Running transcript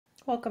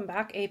Welcome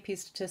back, AP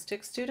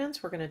Statistics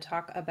students. We're going to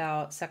talk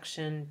about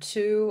section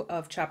 2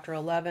 of chapter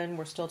 11.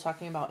 We're still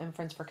talking about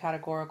inference for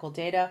categorical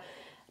data,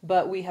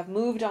 but we have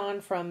moved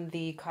on from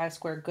the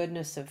chi-square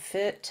goodness of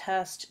fit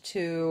test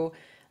to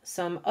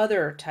some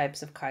other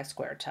types of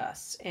chi-square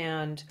tests.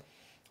 And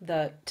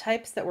the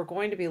types that we're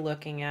going to be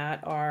looking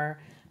at are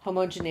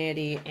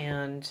homogeneity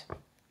and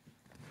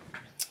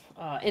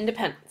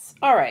independence.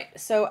 All right,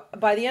 so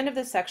by the end of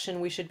this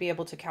section, we should be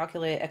able to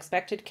calculate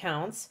expected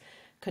counts,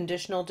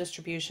 conditional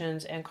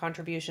distributions, and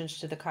contributions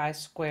to the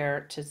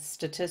chi-square to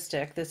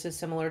statistic. This is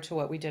similar to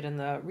what we did in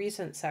the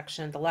recent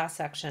section, the last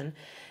section,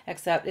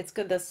 except it's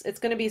going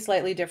to be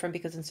slightly different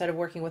because instead of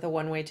working with a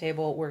one-way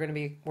table, we're going to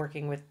be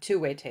working with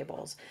two-way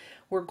tables.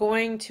 We're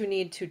going to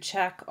need to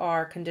check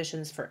our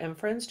conditions for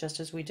inference, just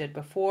as we did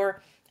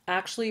before,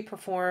 actually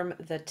perform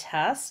the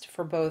test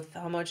for both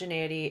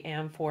homogeneity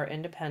and for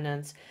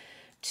independence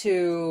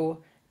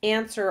to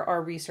answer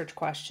our research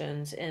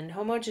questions. In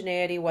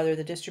homogeneity, whether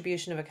the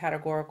distribution of a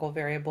categorical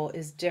variable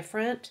is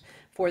different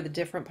for the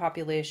different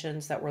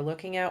populations that we're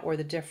looking at or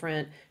the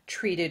different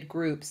treated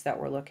groups that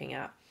we're looking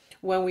at.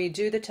 When we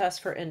do the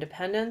test for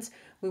independence,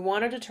 we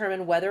want to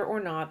determine whether or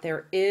not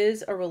there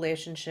is a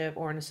relationship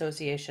or an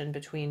association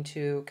between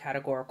two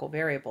categorical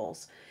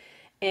variables.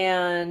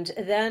 And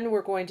then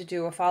we're going to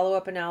do a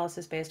follow-up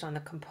analysis based on the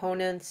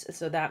components.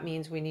 So that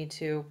means we need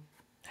to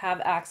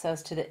have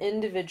access to the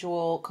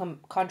individual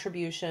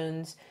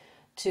contributions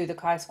to the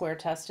chi-square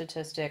test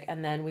statistic,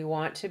 and then we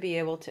want to be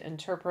able to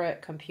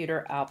interpret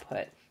computer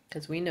output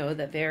because we know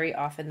that very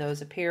often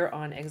those appear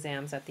on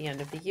exams at the end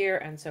of the year,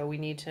 and so we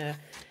need to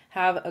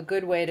have a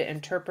good way to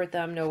interpret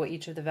them, know what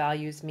each of the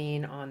values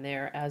mean on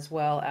there, as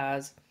well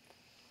as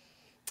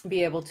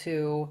be able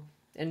to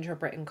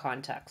interpret in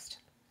context.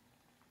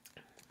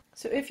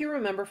 So if you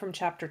remember from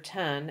chapter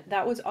 10,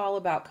 that was all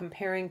about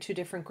comparing two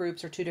different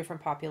groups or two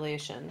different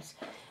populations.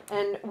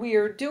 And we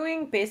are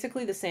doing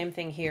basically the same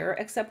thing here,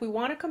 except we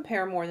want to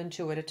compare more than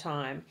two at a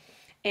time.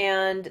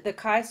 And the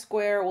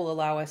chi-square will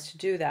allow us to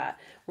do that.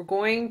 We're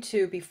going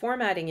to be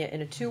formatting it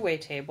in a two-way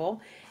table,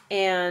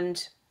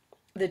 and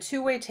the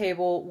two-way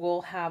table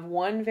will have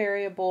one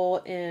variable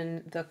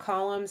in the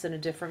columns and a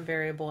different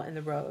variable in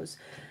the rows.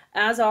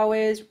 As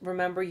always,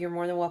 remember you're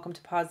more than welcome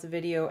to pause the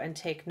video and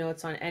take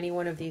notes on any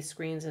one of these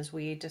screens as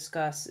we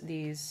discuss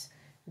these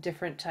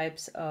different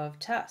types of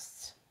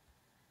tests.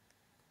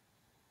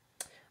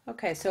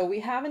 Okay, so we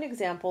have an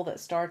example that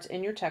starts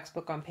in your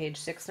textbook on page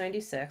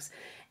 696,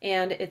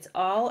 and it's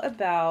all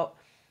about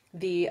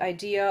the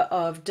idea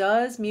of,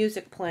 does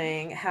music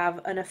playing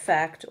have an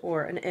effect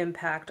or an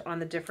impact on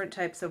the different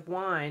types of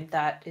wine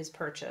that is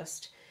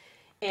purchased?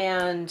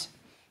 And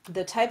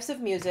the types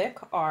of music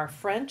are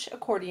French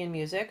accordion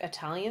music,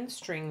 Italian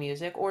string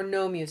music, or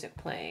no music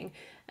playing.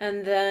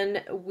 And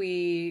then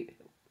we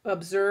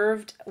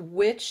observed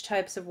which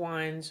types of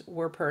wines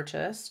were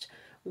purchased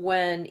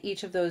when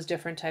each of those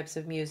different types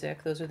of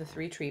music, those are the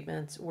three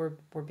treatments, were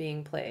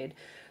being played.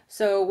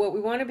 So what we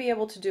want to be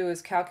able to do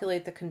is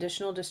calculate the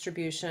conditional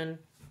distribution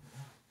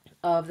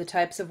of the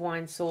types of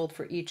wines sold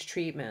for each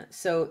treatment.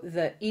 So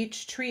that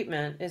each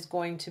treatment is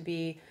going to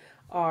be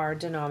our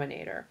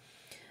denominator.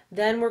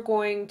 Then we're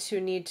going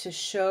to need to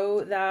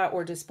show that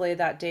or display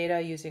that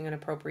data using an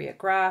appropriate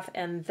graph,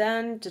 and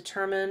then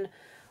determine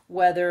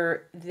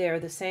whether they're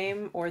the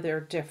same or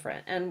they're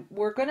different. And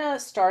we're going to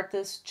start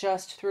this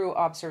just through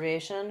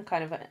observation,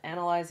 kind of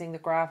analyzing the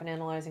graph and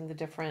analyzing the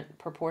different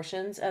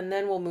proportions, and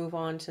then we'll move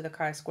on to the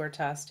chi-square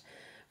test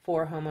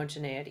for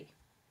homogeneity.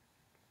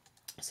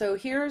 So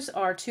here's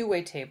our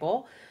two-way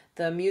table.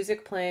 The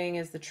music playing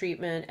is the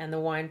treatment, and the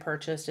wine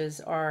purchased is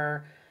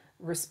our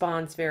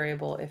response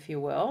variable, if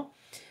you will.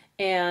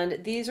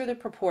 And these are the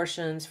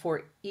proportions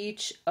for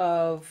each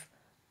of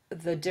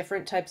the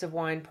different types of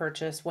wine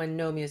purchased when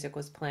no music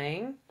was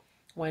playing,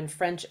 when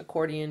French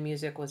accordion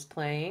music was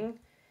playing,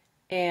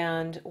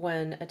 and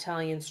when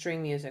Italian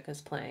string music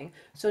is playing.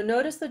 So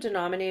notice the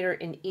denominator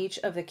in each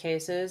of the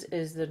cases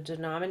is the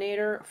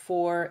denominator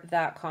for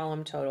that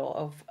column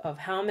total of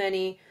how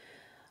many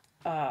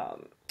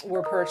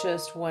were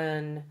purchased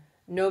when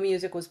no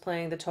music was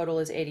playing. The total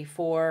is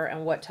 84,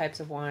 and what types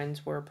of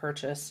wines were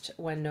purchased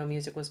when no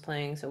music was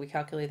playing. So we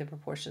calculate the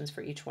proportions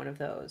for each one of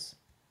those.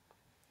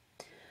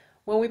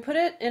 When we put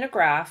it in a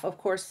graph, of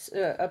course,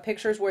 a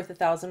picture is worth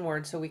 1,000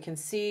 words, so we can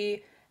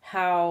see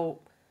how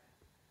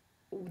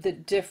the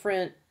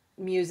different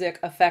music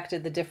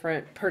affected the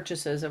different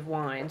purchases of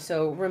wine.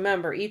 So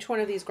remember, each one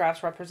of these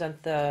graphs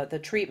represent the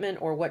treatment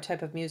or what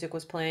type of music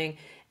was playing,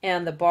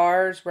 and the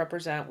bars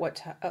represent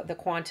what the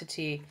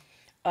quantity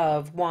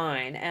of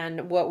wine.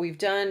 And what we've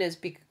done is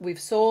we've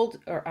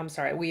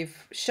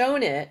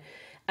shown it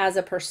as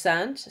a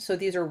percent. So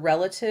these are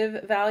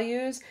relative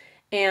values,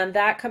 and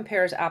that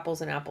compares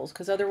apples and apples,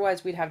 because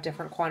otherwise we'd have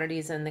different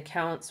quantities and the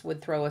counts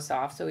would throw us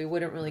off, so we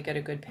wouldn't really get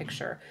a good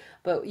picture.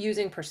 But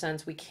using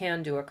percents, we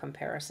can do a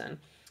comparison.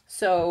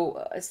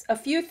 So a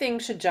few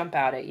things should jump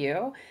out at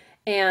you,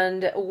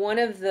 and one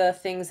of the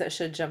things that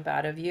should jump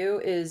out of you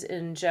is,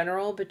 in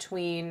general,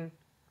 between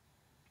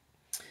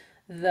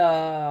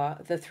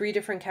the three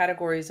different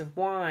categories of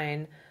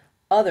wine,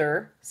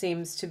 other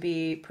seems to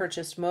be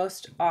purchased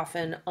most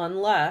often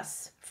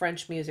unless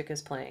French music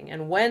is playing.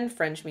 And when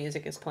French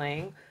music is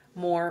playing,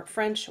 more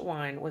French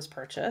wine was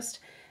purchased.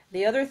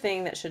 The other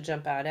thing that should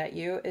jump out at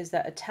you is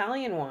that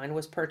Italian wine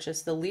was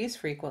purchased the least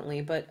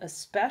frequently, but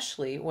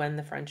especially when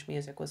the French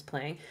music was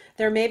playing.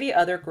 There may be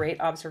other great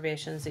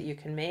observations that you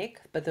can make,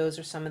 but those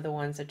are some of the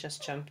ones that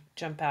just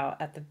jump out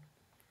at the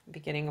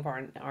beginning of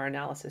our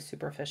analysis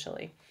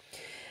superficially.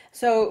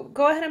 So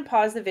go ahead and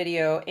pause the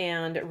video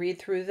and read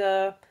through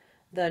the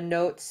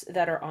notes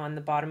that are on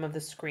the bottom of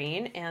the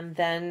screen, and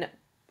then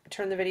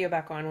turn the video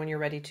back on when you're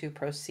ready to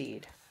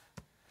proceed.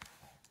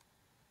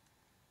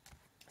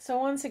 So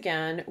once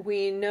again,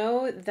 we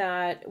know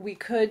that we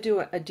could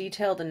do a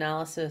detailed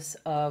analysis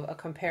of a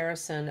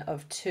comparison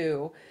of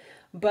two,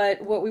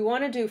 but what we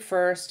want to do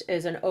first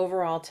is an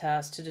overall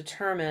test to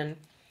determine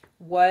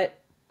what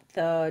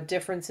the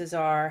differences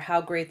are,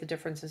 how great the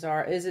differences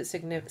are, is it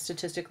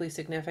statistically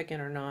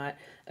significant or not,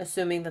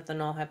 assuming that the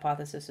null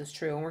hypothesis is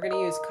true. And we're going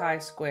to use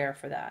chi-square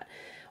for that.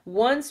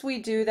 Once we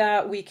do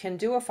that, we can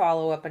do a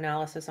follow-up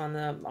analysis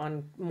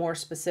on more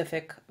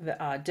specific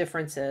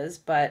differences,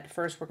 but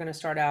first we're going to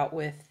start out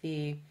with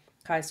the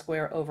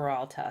chi-square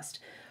overall test.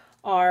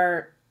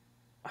 Our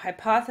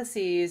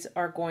hypotheses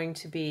are going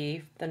to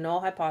be the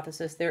null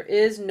hypothesis. There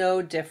is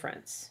no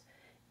difference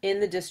in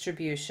the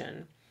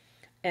distribution,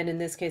 and in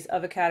this case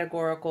of a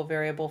categorical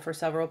variable for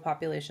several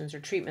populations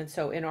or treatments.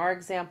 So in our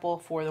example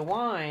for the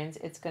wines,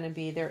 it's going to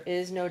be there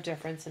is no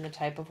difference in the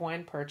type of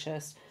wine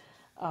purchased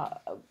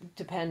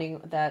depending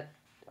that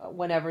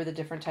whenever the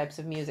different types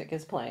of music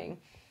is playing.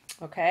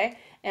 Okay,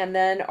 and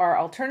then our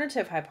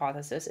alternative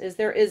hypothesis is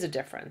there is a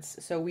difference.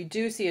 So we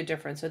do see a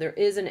difference. So there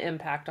is an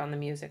impact on the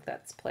music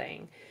that's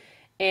playing.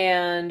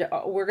 And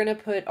we're going to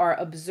put our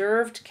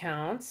observed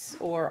counts,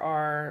 or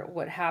our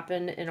what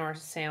happened in our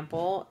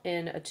sample,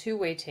 in a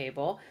two-way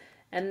table.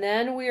 And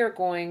then we are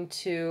going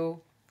to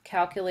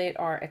calculate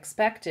our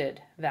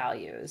expected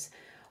values.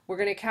 We're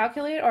going to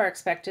calculate our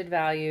expected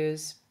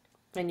values,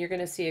 and you're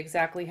going to see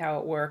exactly how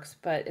it works,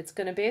 but it's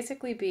going to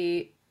basically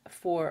be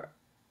for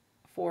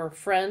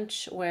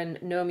French when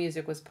no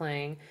music was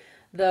playing,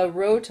 the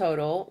row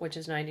total, which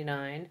is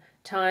 99,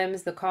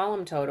 times the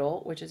column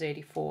total, which is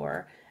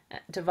 84,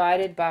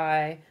 divided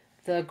by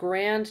the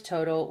grand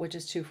total, which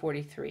is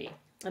 243.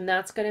 And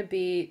that's going to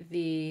be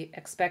the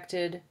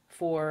expected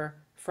for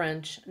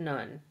French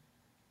none.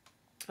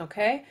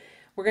 Okay,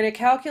 we're going to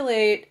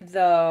calculate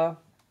the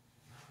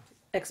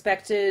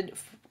expected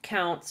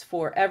counts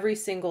for every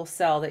single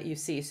cell that you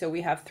see. So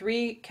we have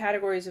three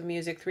categories of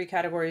music, three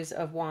categories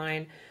of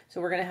wine. So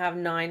we're going to have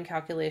 9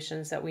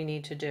 calculations that we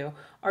need to do.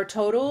 Our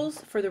totals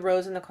for the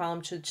rows and the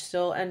columns should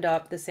still end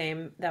up the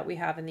same that we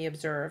have in the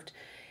observed,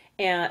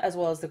 and as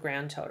well as the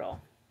grand total.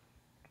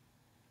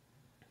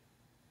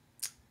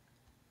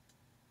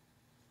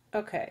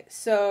 Okay,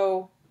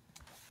 so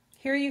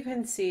here you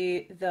can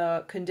see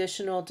the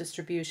conditional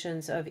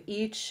distributions of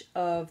each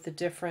of the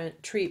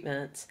different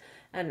treatments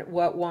and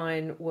what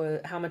wine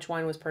was, how much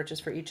wine was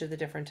purchased for each of the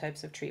different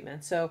types of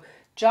treatments. So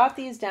jot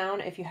these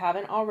down if you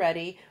haven't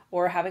already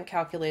or haven't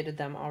calculated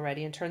them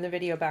already, and turn the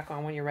video back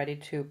on when you're ready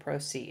to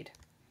proceed.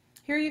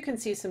 Here you can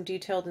see some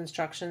detailed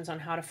instructions on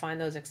how to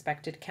find those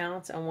expected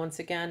counts. And once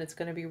again, it's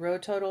going to be row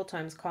total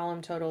times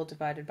column total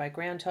divided by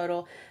grand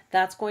total.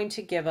 That's going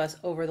to give us,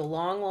 over the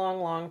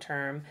long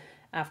term,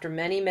 after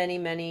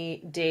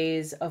many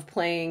days of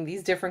playing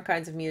these different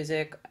kinds of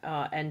music,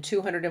 and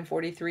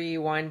 243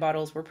 wine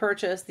bottles were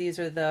purchased, these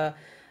are the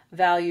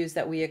values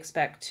that we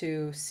expect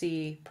to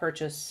see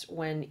purchased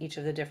when each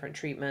of the different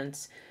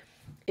treatments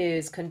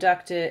is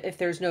conducted, if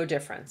there's no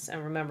difference.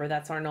 And remember,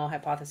 that's our null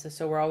hypothesis,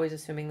 so we're always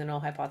assuming the null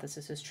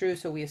hypothesis is true,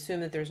 so we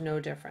assume that there's no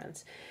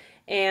difference.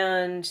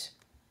 And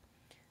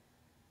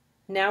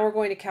now we're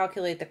going to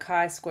calculate the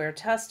chi-square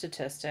test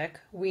statistic.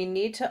 We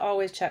need to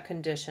always check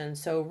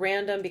conditions. So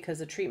random, because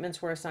the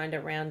treatments were assigned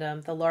at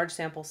random. The large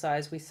sample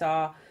size, we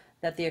saw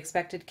that the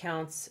expected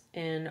counts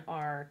in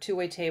our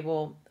two-way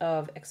table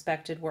of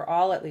expected were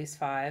all at least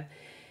 5.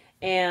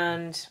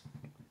 And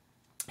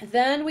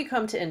then we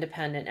come to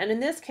independent. And in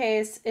this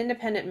case,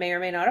 independent may or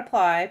may not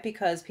apply,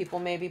 because people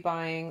may be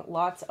buying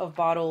lots of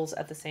bottles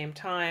at the same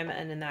time,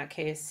 and in that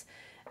case,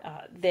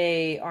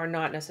 they are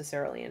not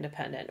necessarily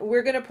independent.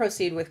 We're going to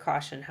proceed with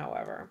caution,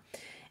 however.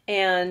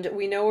 And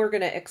we know we're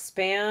going to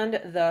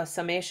expand the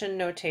summation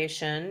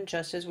notation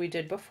just as we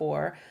did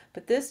before,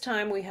 but this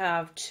time we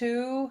have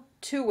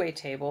two-way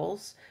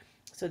tables.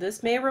 So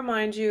this may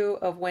remind you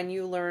of when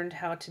you learned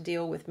how to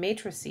deal with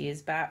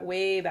matrices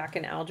way back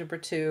in Algebra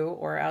 2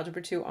 or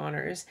Algebra 2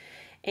 Honors.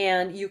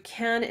 And you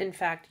can, in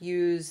fact,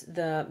 use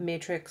the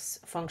matrix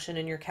function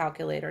in your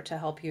calculator to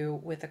help you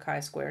with the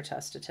chi-square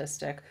test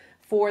statistic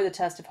for the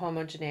test of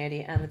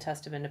homogeneity and the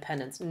test of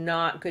independence,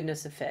 not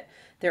goodness of fit.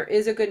 There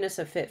is a goodness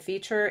of fit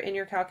feature in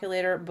your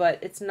calculator, but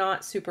it's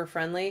not super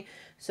friendly,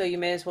 so you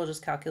may as well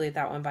just calculate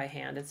that one by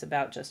hand. It's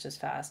about just as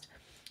fast.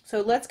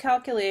 So let's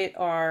calculate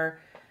our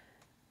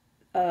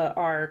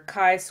our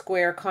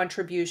chi-square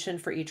contribution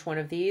for each one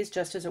of these,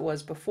 just as it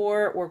was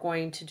before. We're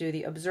going to do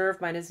the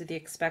observed minus the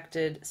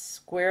expected,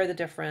 square the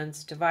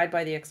difference, divide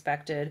by the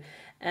expected,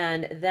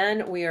 and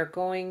then we are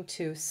going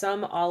to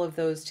sum all of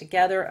those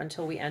together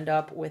until we end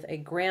up with a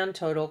grand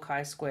total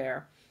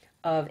chi-square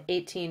of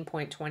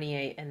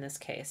 18.28 in this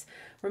case.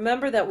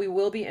 Remember that we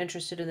will be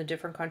interested in the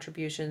different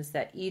contributions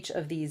that each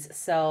of these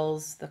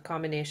cells, the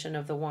combination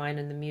of the wine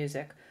and the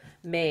music,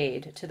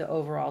 made to the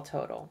overall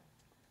total.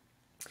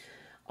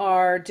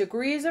 Our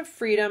degrees of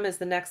freedom is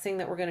the next thing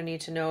that we're going to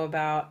need to know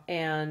about.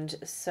 And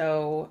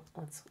so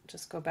let's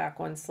just go back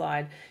one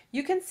slide.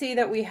 You can see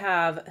that we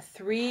have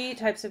 3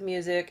 types of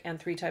music and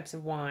 3 types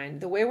of wine.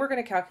 The way we're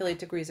going to calculate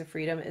degrees of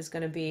freedom is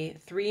going to be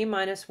 3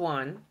 minus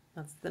 1,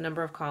 that's the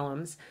number of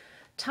columns,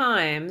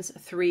 times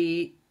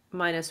 3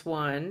 minus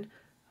 1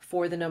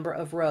 for the number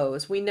of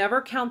rows. We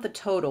never count the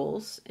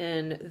totals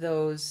in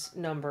those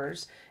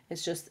numbers.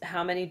 It's just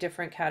how many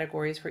different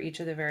categories for each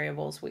of the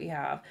variables we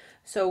have.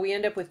 So we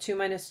end up with 2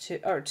 minus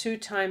 2, or 2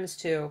 times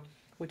 2,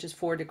 which is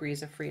 4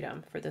 degrees of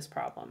freedom for this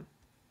problem.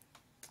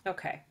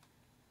 Okay.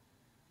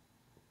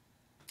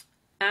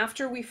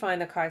 After we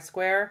find the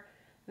chi-square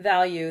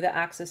value, the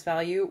axis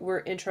value,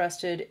 we're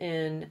interested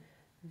in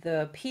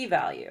the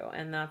p-value,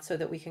 and that's so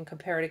that we can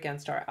compare it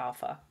against our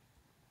alpha.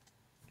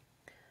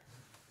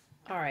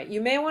 All right,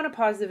 you may want to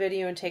pause the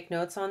video and take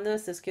notes on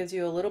this. This gives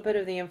you a little bit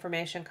of the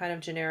information kind of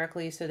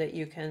generically so that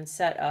you can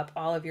set up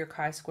all of your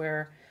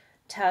chi-square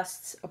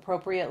tests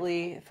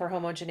appropriately for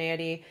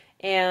homogeneity.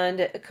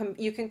 And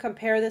you can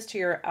compare this to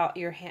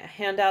your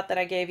handout that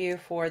I gave you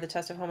for the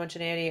test of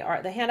homogeneity.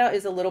 The handout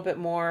is a little bit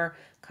more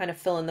kind of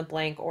fill in the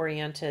blank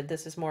oriented.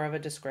 This is more of a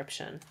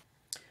description.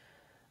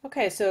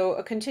 Okay, so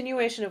a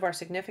continuation of our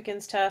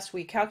significance test.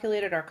 We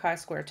calculated our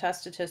chi-square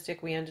test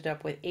statistic. We ended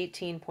up with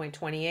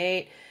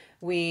 18.28.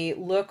 We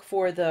look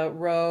for the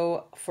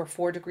row for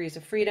 4 degrees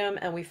of freedom,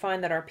 and we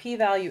find that our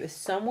p-value is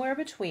somewhere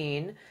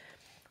between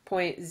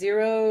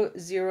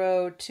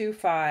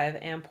 0.0025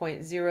 and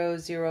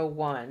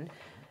 0.001.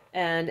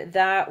 And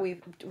that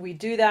we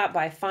do that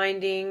by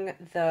finding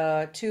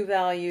the 2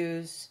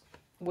 values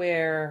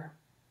where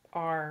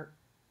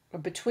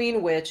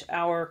between which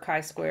our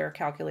chi-square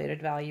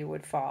calculated value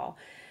would fall.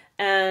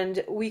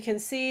 And we can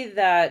see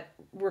that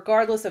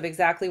regardless of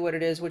exactly what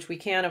it is, which we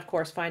can of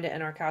course find it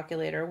in our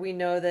calculator, we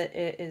know that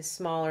it is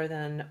smaller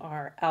than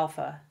our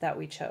alpha that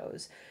we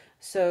chose.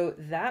 So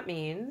that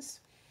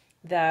means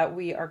that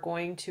we are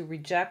going to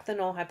reject the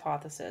null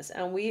hypothesis,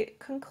 and we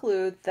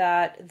conclude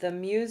that the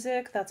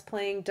music that's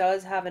playing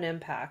does have an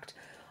impact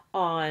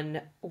on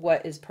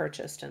what is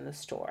purchased in the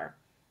store.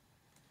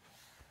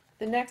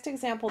 The next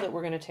example that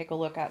we're going to take a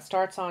look at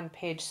starts on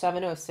page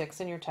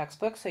 706 in your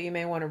textbook, so you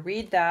may want to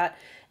read that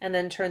and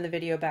then turn the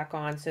video back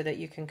on so that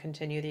you can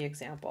continue the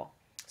example.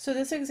 So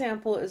this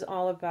example is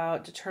all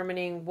about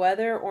determining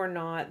whether or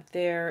not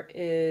there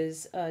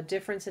is a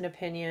difference in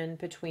opinion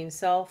between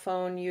cell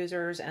phone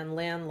users and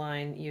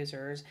landline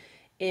users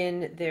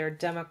in their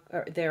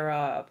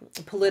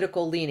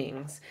political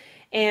leanings.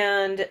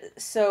 And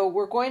so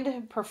we're going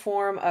to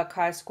perform a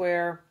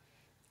chi-square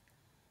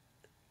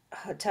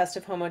test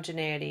of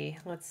homogeneity.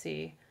 Let's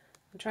see.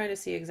 I'm trying to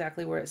see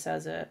exactly where it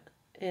says it.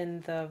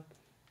 In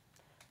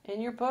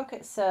your book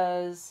it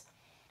says,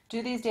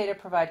 do these data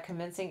provide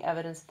convincing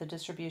evidence that the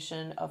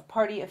distribution of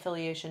party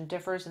affiliation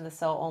differs in the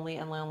cell-only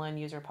and landline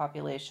user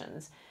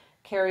populations?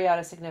 Carry out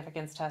a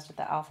significance test at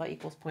the alpha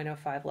equals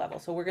 0.05 level.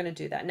 So we're going to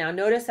do that. Now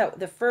notice that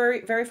the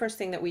very first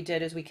thing that we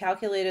did is we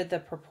calculated the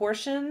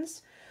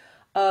proportions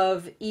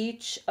of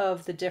each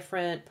of the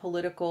different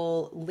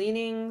political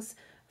leanings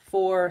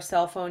for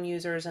cell phone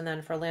users and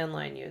then for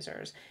landline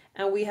users.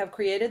 And we have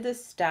created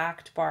this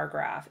stacked bar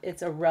graph.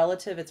 It's a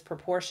relative, it's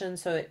proportion,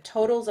 so it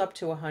totals up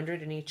to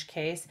 100 in each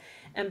case.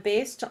 And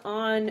based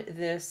on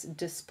this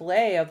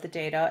display of the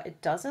data,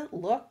 it doesn't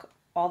look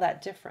all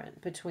that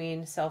different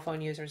between cell phone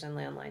users and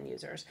landline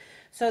users.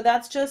 So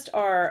that's just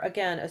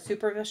again, a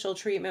superficial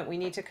treatment. We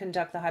need to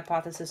conduct the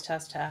hypothesis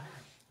test to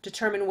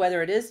determine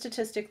whether it is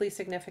statistically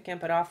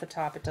significant, but off the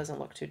top, it doesn't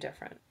look too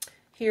different.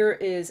 Here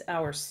is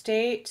our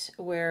state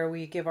where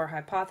we give our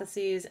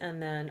hypotheses and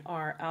then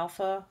our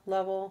alpha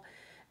level.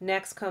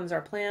 Next comes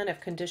our plan. If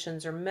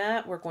conditions are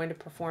met, we're going to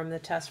perform the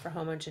test for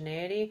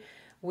homogeneity.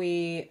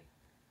 We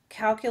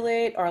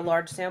calculate our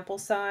large sample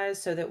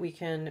size so that we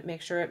can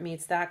make sure it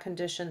meets that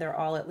condition. They're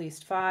all at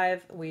least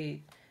 5.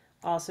 We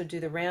also do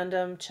the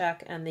random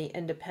check and the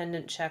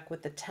independent check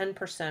with the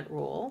 10%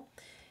 rule.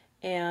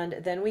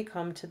 And then we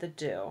come to the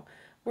do.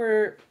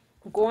 We're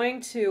going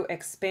to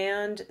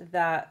expand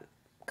that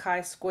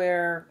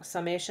chi-square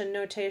summation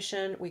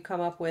notation. We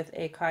come up with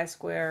a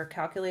chi-square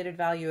calculated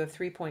value of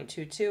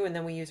 3.22, and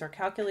then we use our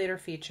calculator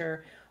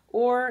feature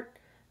or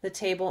the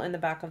table in the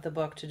back of the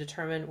book to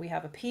determine we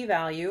have a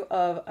p-value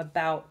of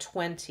about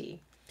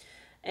 20.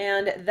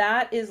 And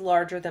that is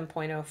larger than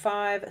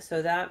 0.05,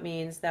 so that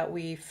means that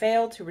we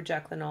failed to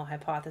reject the null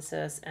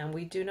hypothesis, and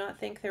we do not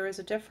think there is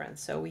a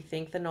difference, so we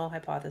think the null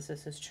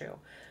hypothesis is true.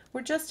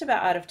 We're just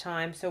about out of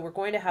time, so we're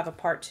going to have a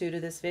part 2 to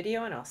this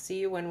video, and I'll see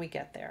you when we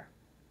get there.